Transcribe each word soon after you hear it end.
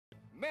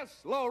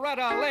Miss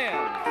Loretta Lynn.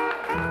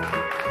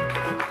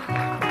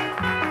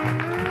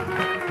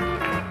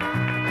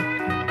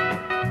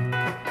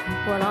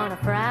 Well, on a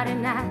Friday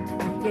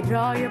night, you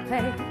draw your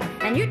pay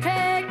and you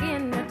take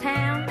into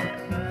town.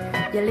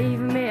 You leave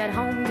me at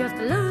home just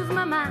to lose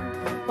my mind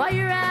while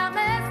you're out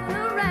messing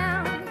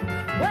around.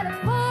 Well,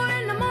 it's 4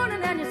 in the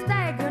morning and you're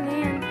staggering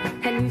in,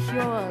 and you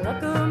sure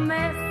look a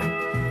mess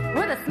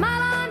with a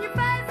smile on your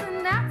face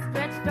and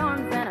outstretched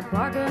arms and a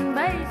bargain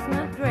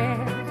basement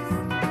dress.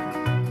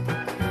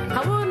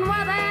 I wouldn't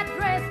wear that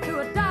dress to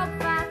a dog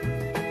fight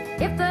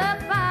if the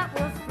fight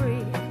was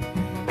free,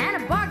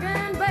 and a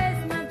bargain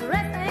basement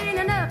dress ain't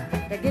enough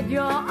to get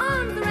your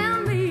arms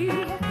around me.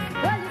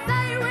 Well, you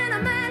say when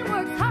a man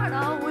works hard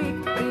all week,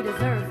 he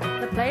deserves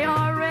the pay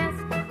or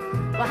rest.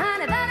 Well,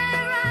 honey, that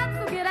ain't right,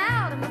 so get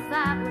out of my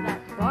sight with that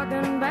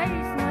bargain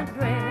basement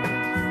dress.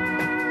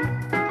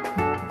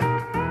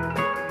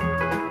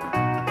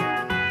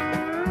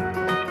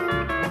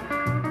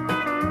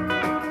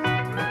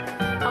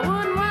 I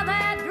wouldn't wear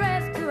that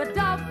dress to a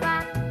dog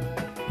fight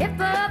if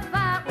the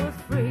fight was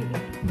free,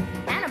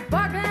 and a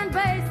bargain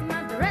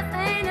basement dress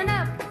ain't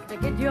enough to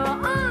get your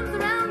arms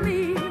around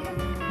me.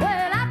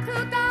 Well, I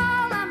took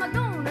all I'm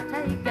gonna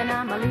take, and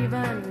I'm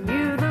leaving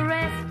you the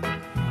rest.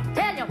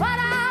 Tell you what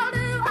I'll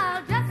do,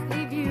 I'll just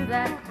leave you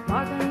that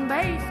bargain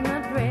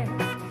basement dress.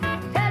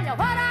 Tell you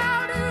what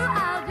I'll do,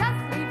 I'll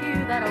just leave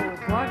you that old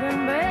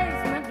bargain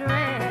basement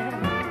dress.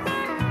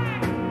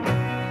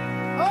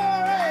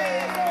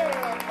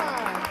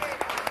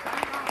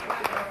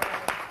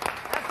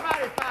 That's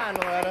mighty fine,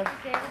 Loretta.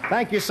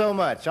 Thank you so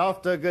much.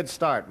 Off to a good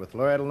start with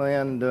Loretta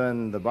Lynn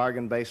doing the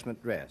bargain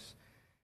basement dress.